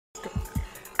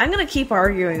I'm gonna keep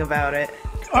arguing about it.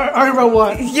 Argue about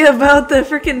what? Yeah, about the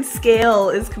freaking scale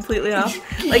is completely off.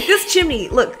 Like this chimney,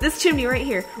 look, this chimney right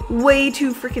here, way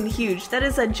too freaking huge. That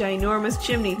is a ginormous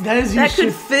chimney. That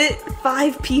could fit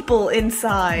 5 people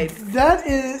inside. That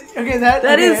is okay.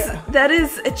 That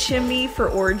is a chimney for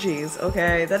orgies.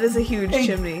 Okay, that is a huge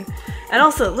chimney. And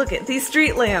also, look at these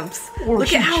street lamps.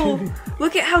 Look at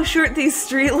how short these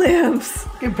street lamps.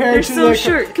 They're so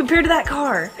short compared to that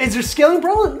car. Is there scaling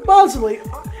problem? Possibly.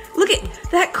 Look at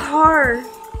that car.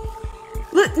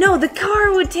 Look, no, the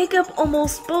car would take up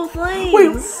almost both lanes.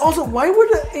 Wait, also, why would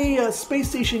a space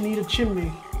station need a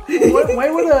chimney? Why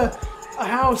would a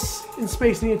house in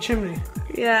space need a chimney?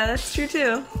 Yeah, that's true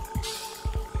too.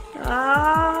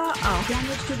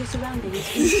 Damage to the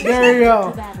surroundings. There you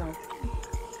go.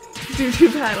 Due to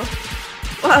battle.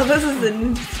 Wow, this is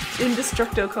an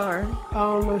indestructo car.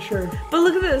 Oh, I'm not sure. But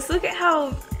look at this. Look at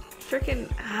how freaking...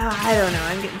 I don't know.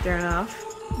 I'm getting thrown off.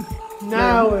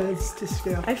 Now it's to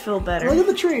scale. I feel better. Look at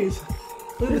the trees.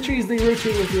 Look at the trees. They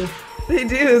rotate with you. They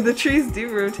do. The trees do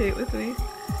rotate with me.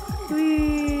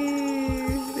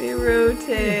 Whee! They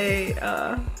rotate.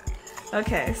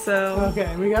 Okay, so...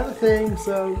 Okay, we got the thing,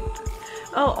 so...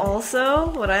 Oh,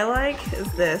 also, what I like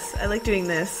is this. I like doing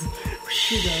this.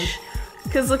 She does.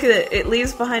 Because look at it. It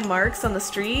leaves behind marks on the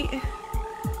street.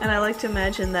 And I like to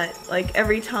imagine that, like,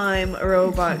 every time a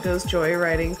robot goes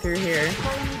joyriding through here,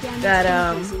 that,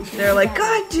 they're like,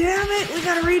 God damn it, we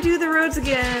gotta redo the roads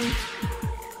again.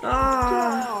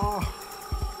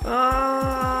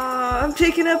 I'm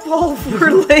taking up all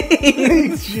 4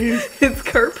 lanes. It's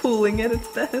carpooling at its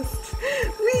best.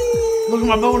 Whee! Look at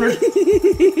my boner.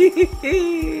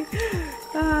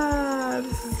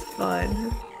 This is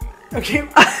fun. Okay,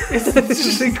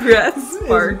 the grass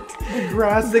sparked. The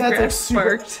grass. The that's grass like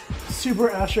sparked. Super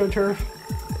AstroTurf.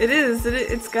 It is.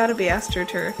 It's got to be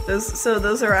AstroTurf.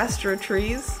 Those are Astro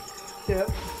trees. Yep.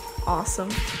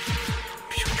 Awesome.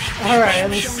 All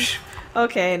right.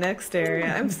 Okay, next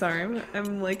area. I'm sorry.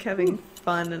 I'm like having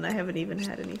fun, and I haven't even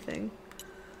had anything.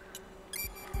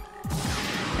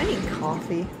 I need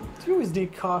coffee. You always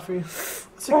need coffee.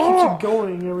 That's what keeps you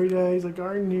going every day. He's like,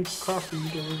 I need coffee.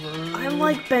 I'm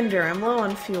like Bender. I'm low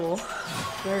on fuel.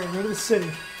 There, go to the city.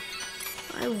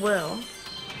 I will.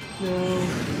 No.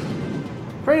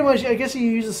 Pretty much. I guess you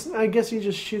use. I guess you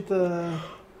just shoot the.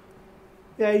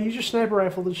 Yeah, you use your sniper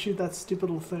rifle to shoot that stupid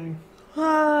little thing.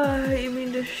 You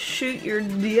mean to shoot your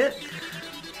dick?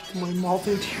 My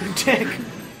multi to your dick.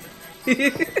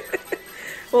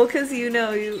 Well, because you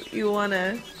know you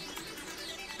wanna.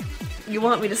 You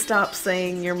want me to stop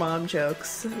saying your mom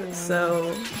jokes,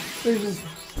 so... Just...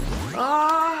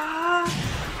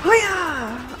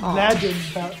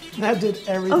 That did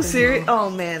everything. Oh, serious? Oh,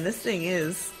 man, this thing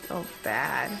is... Oh,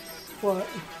 bad. What?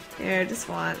 Here, just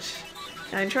watch.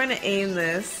 I'm trying to aim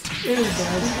this. It is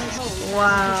bad.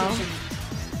 Wow.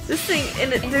 This thing...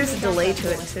 And there's a delay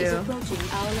to it, too.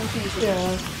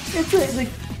 Yeah. It's like...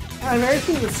 I mean, I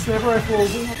think the sniper rifle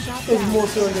is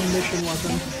mostly like a mission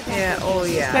weapon. Yeah, oh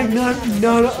yeah. Like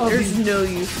none of There's these, no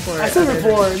use for it. I said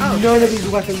before, none of these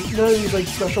weapons, none of these like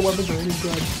special weapons are any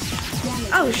good.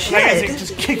 Oh shit! That guy's like,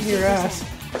 just kicking your ass.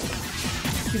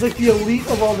 He's like the elite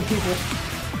of all the people.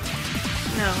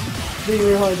 No. Then you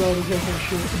realize all the different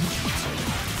shit.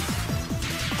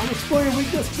 I'm exploring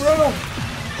weakness, bro!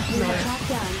 No.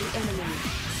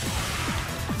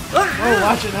 Oh,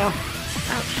 watch it now.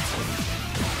 Ouch.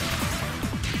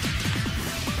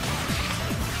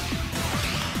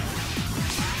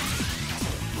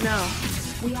 No.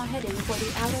 We are heading for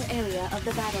the outer area of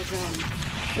the battle zone.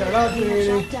 Shut up, Judy.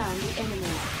 Shut down the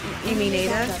enemy. You mean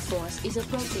Ada? Force is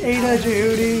approaching. Ada,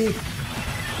 Judy.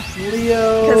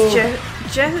 Leo. Because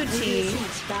Jehuti.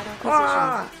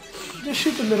 Just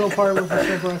shoot the middle part with the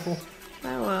sniper rifle.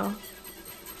 Oh well.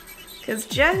 Because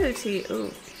Jehuti,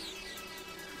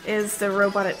 is the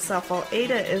robot itself, while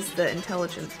Ada is the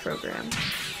intelligence program.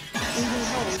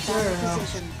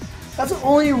 That's the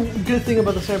only good thing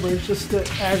about the sniper, it's just to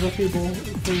aggro people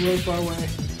from really far away.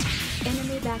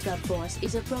 Enemy backup force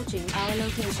is approaching our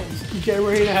location. Get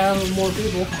ready to have more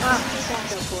people. Enemy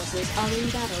backup forces are in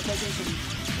battle position.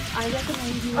 I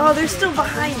recommend you. Oh, they're still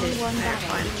behind it.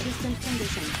 Distant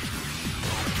condition.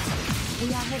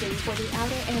 We are heading for the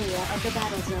outer area of the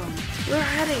battle zone. We're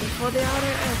heading for the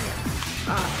outer area.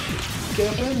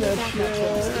 Get up in that shit.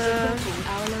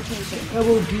 A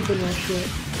little deep in that shit.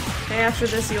 Hey, after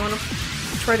this, you want to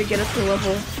try to get up to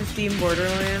level 15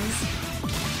 Borderlands?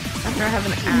 After I have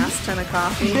an ass ton of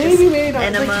coffee, Maybe,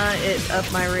 enema it up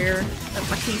my rear, up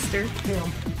my keister.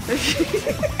 Damn.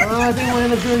 I think we'll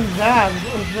end up doing that.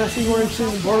 Unless you weren't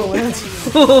interested in Borderlands.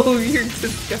 Oh, you're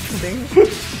disgusting.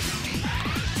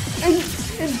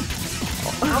 And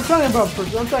I'm talking about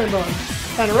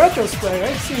kind of retrospect.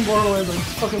 I've seen Borderlands like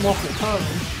fucking multiple times.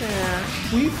 Yeah.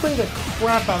 We played the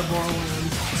crap out of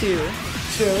Borderlands. 2.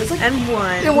 It's like, And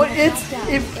 1.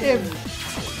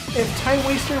 if Time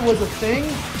Waster was a thing,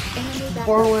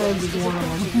 Borderlands is one of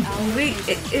them.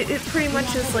 It pretty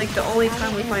much is like the only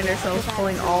time we find ourselves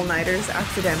pulling all-nighters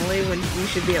accidentally when we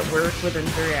should be at work within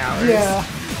 3 hours. Yeah.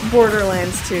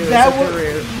 Borderlands 2 is at the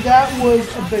root. That was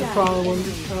a big problem when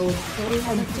I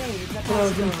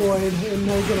was employed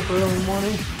and I get up early in the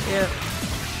morning. Yep.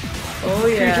 Oh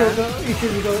yeah. You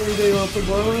kids go every day you want to play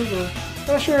Borderlands?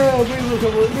 Or, sure, maybe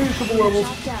a couple levels.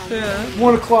 Yeah.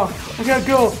 1 o'clock. I gotta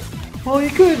go. Well, you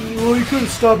could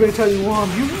stop anytime you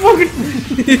want. You fucking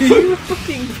You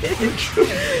fucking bitch.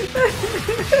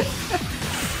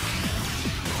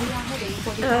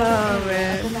 Oh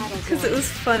man, because it was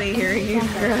funny hearing you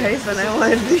gripe, and I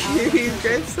wanted to hear you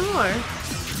gripe some more.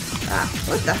 Ah,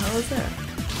 what the hell is that?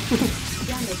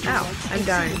 Ow, I'm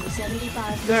dying.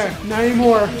 There, not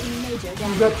anymore.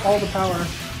 You've got all the power.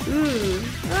 Ooh,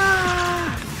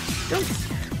 ah!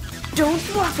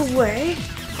 Don't walk away.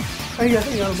 I think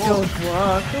I got them all. Don't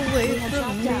walk away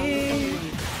from me,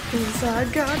 'cause I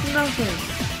got nothing.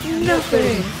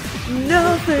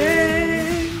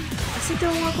 I said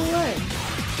don't walk away.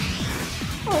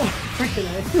 Oh, freaking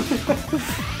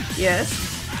A. Yes.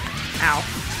 Ow.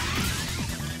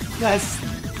 That's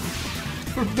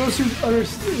for those who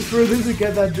understand. For those who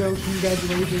get that joke,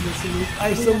 congratulations.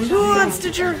 I salute Who you. wants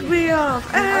to jerk me off?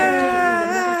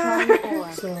 Ah!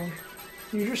 So,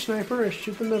 use your sniper and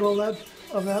shoot the middle of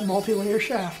that multi-layer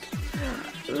shaft.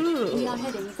 Ooh. We are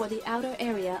heading for the outer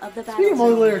area of the Speaking battle of zone.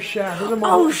 multi-layer shaft, there's a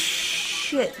Oh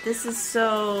shit! This is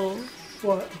so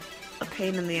what? a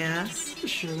pain in the ass.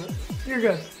 Just shoot it. You're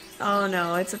good. Oh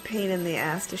no, it's a pain in the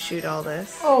ass to shoot all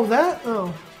this. Oh, that?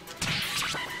 Oh.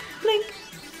 Blink.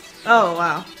 Oh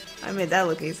wow, I made that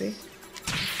look easy.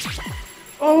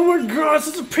 Oh my god,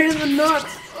 such a pain in the nuts!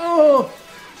 Oh!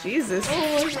 Jesus.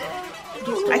 Oh my god.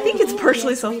 I think it's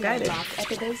partially self-guided. At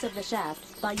the base of the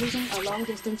shaft by using a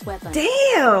long-distance weapon.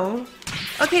 Damn.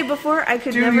 Okay, before I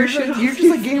could never shoot. You're just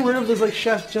like getting rid of those like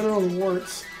chef's general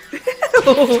warts.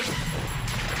 Oh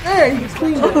Hey, you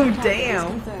cleaned it. damn!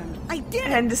 Confirmed. I did.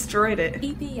 And destroyed it.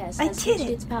 EPS I has did switched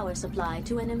it. its power supply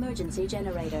to an emergency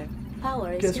generator.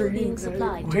 Power is Guess still where you- being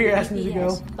supplied where to you're the asking me to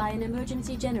EPS go. by an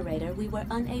emergency generator we were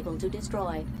unable to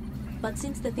destroy. But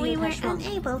since the We field were has shrunk,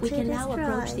 unable we to can now destroy.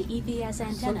 approach the EPS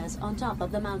antennas on top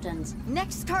of the mountains.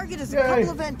 Next target is a Yay. couple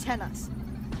of antennas.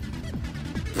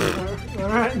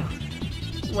 Alright.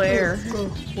 Where?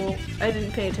 Well, I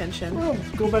didn't pay attention.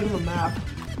 go back to the map.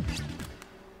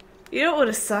 You know what would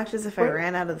have sucked is if I What?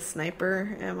 ran out of the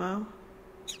sniper ammo.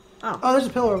 Oh, there's a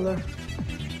pillar over there.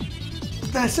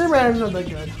 That sniper ammo's not that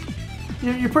good.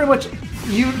 You're pretty much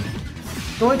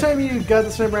the only time you got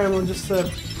the sniper ammo was just to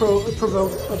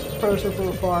provoke a person from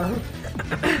afar.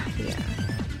 Yeah.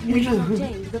 We have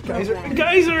obtained the Geyser! program.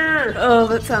 Geyser! Oh,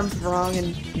 that sounds wrong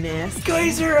and nasty.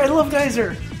 Geyser! I love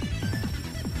Geyser!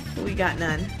 We got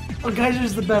none. Oh,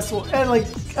 Geyser's the best one. And like,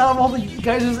 out of all the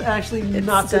Geyser's actually It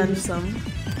not so stuns them,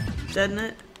 doesn't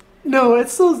it? No,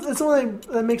 it's the one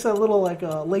that makes that little like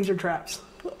laser traps.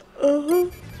 Uh-huh.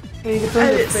 And you can throw And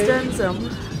in your it face. stuns them.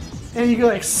 And you can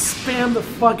like spam the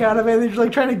fuck out of it, and they're just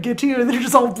like trying to get to you, and they're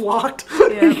just all blocked.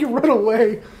 Yeah. You can run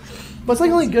away. But it's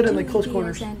like only good in like Two close EPS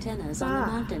quarters. antennas on the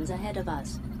mountains ahead of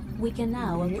us. We can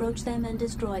now approach them and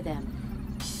destroy them.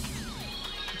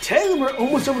 Technically, we're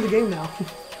almost done with the game now.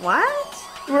 What?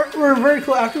 We're very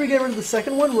close. After we get rid of the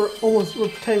second one, we're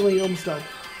technically almost done.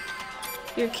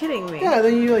 You're kidding me. Yeah,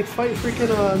 then you like fight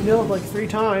freaking Nil like 3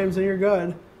 times, and you're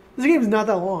good. This game's not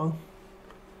that long.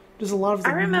 There's a lot of.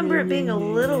 I remember it being a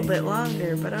little bit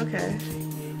longer, but okay.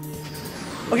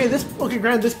 Okay,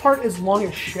 granted, this part is long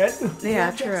as shit. Yeah,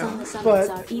 Objects on true. the summits But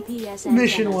are EPS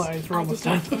mission-wise, antennas. we're I almost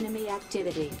detect done. enemy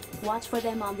activity. Watch for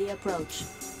them on the approach.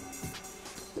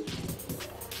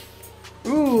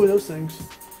 Ooh, those things.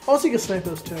 Also, you can snipe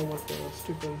those too. What the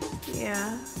stupid.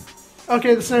 Yeah.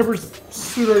 Okay, the sniper's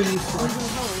pseudo We useful. will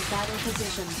hold battle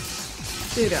position.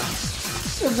 Pseudo.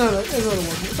 It's not a one.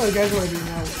 Oh, guys, what I do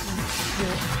now?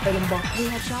 Item box. We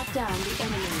have shot down the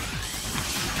enemy.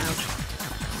 Ouch.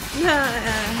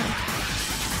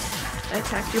 I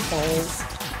attacked your balls.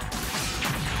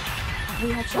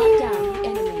 We have shot down the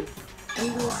enemy. We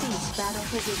will cease battle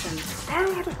position.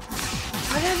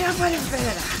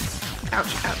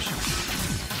 Ouch, ouch.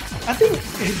 I think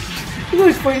it's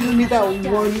always funny to meet that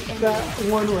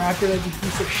one raptor that's a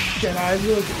piece of shit. I was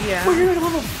like, Yeah. oh, you're like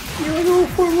level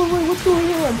 4 level. What's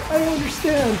going on? I don't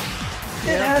understand. It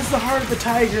Yep. has the heart of the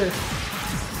tiger.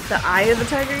 The eye of the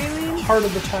tiger, you mean? Heart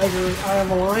of the tiger, eye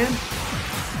of a lion.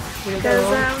 We got that Cause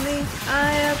wrong. I'm the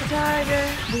eye of the tiger.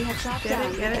 We have shot Get it,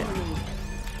 down get the it? enemy.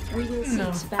 We will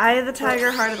No. cease Eye of the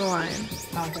tiger, heart of the lion.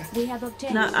 Ah, okay. We have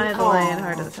obtained Not eye of the Oh, lion,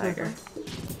 heart of the tiger.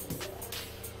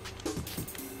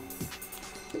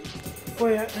 Oh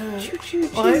yeah. Choo choo choo.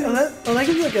 That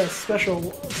gives like a special.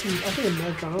 I think a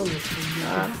Metron. I don't know if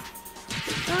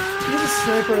use a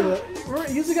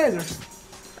sniper. Use the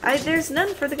geyser. There's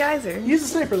none for the geyser. Use the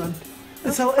sniper then.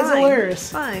 It's Fine,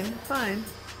 hilarious. Fine.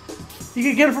 You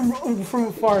can get it from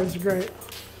afar. It's great.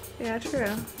 Yeah, true.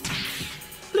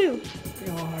 Blue.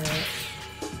 Oh, alright.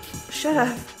 Shut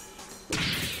up.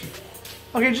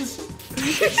 Okay, just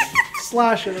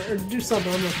slash it or do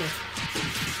something. I'm not sure.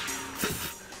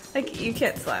 Like, you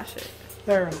can't slash it.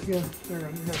 There we go. Yeah, there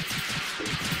we go.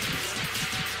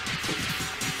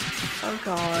 Oh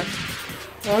god.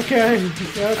 Okay.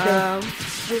 Okay.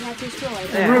 We have destroyed.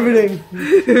 Yeah. Riveting.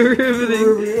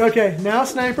 Riveting. Okay, now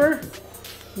sniper.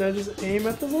 Now just aim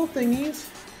at the little thingies.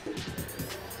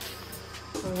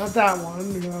 Not that one.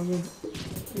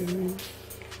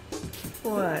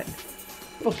 What?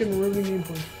 Fucking riveting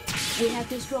gameplay. We have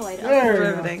destroyed. There we go.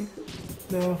 Riveting.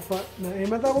 No, now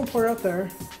aim at that one point out there.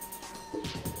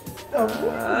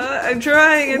 I'm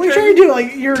trying. What are you trying to do?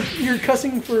 Like you're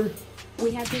cussing for.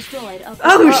 We have destroyed.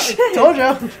 Oh shit! Told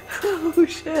ya. Oh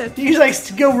shit! You like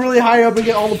to go really high up and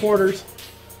get all the porters.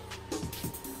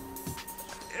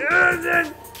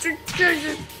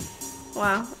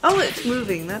 Wow. Oh, it's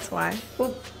moving. That's why.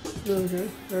 Oh, okay.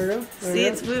 There we go. See,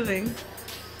 it's moving.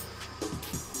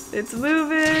 It's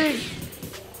moving.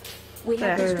 We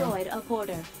have There. destroyed a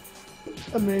porter.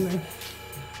 Amazing.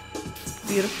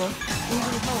 Beautiful. We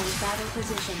will hold battle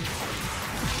position.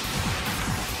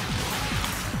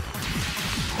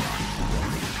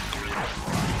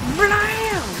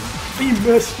 Blam! You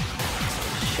missed.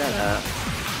 Shut up.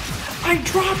 I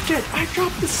dropped it. I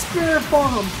dropped the spirit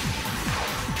bomb.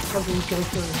 Doesn't go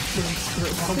for the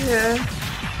spirit bomb. Yeah.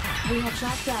 We have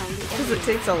shot down the Because enemy. it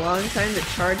takes a long time to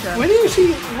charge up. When did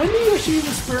you actually use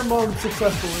the spirit bomb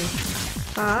successfully?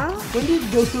 Huh? When did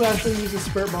Goku actually use the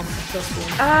spirit bomb successfully?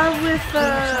 We have With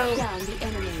shot down the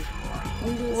enemy.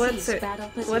 We will what's cease it? battle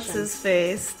position. What's his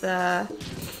face?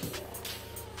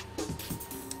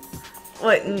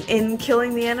 What, in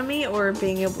killing the enemy or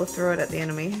being able to throw it at the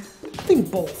enemy? I think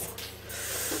both.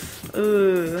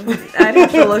 Ooh, I'd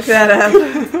have to look that up.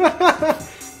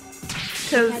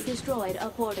 We have 'Cause destroyed a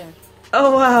porter.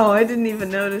 oh wow, I didn't even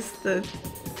notice the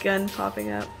gun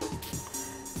popping up.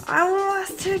 I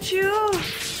lost hit you.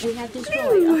 We have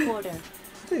destroyed a porter. I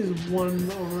think there's one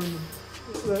over in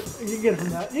the. You get it from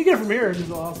that. You get it from here. It's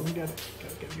awesome. Get it.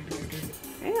 Get it.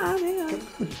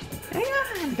 Hang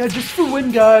on. Yeah, just for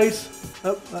win, guys.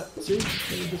 Oh, see?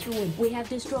 Just for win. We have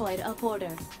destroyed a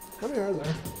porter. How many are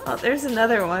there? Oh, there's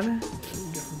another one. Get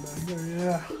from back there.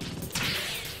 Yeah.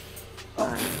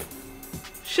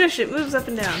 Shush, it moves up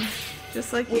and down.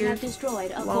 Just like We your have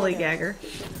destroyed a porter. lollygagger.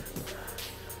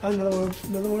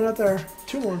 Another one out there.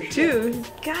 Two more. Dude,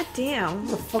 goddamn.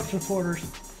 What the fuck's reporters?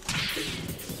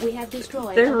 We have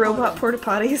destroyed They're a robot porter.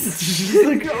 porta potties.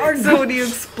 Like, So when you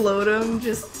explode them,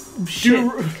 just shit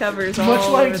covers all much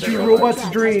like over the do robot. robots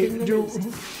dream?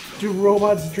 Do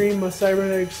robots dream of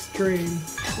cybernetics dream?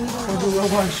 We will Or do hold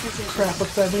robots battle position. crap of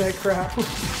cybernetic crap?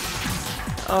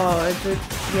 Oh,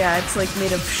 yeah, it's like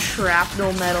made of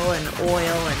shrapnel metal and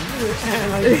oil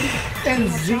and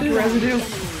zinc residue,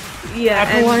 yeah,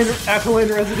 apolline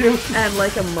residue, and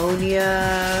like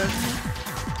ammonia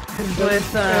and with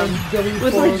W4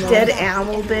 like and all. dead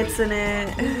animal bits in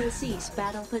it. We will cease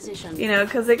battle position. You know,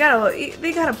 because they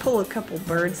gotta pull a couple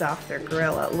birds off their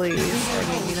grill at least. I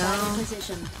mean, you Battle know,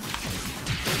 position.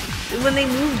 when they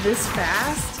move this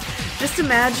fast, just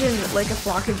imagine like a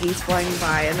flock of geese flying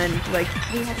by, and then like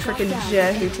freaking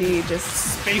Jehuti just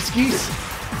Space geese.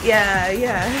 yeah.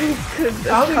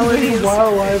 I don't think it's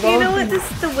wildlife. You know what?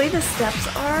 The way the steps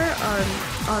are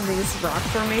on these rock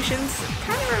formations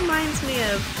kind of reminds me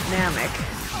of Namek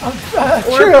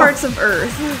or True. parts of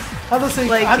Earth. I was gonna say,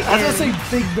 like I was gonna say in-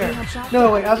 Big Bear.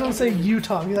 No, wait, I was gonna say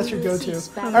Utah. That's your go-to.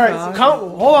 Oh, All right, God.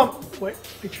 hold on. Wait,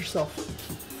 fix yourself.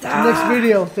 Next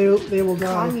video, they will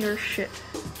Calm die. your shit.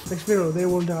 Next video, they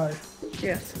will die.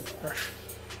 Yes.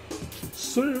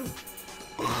 See you.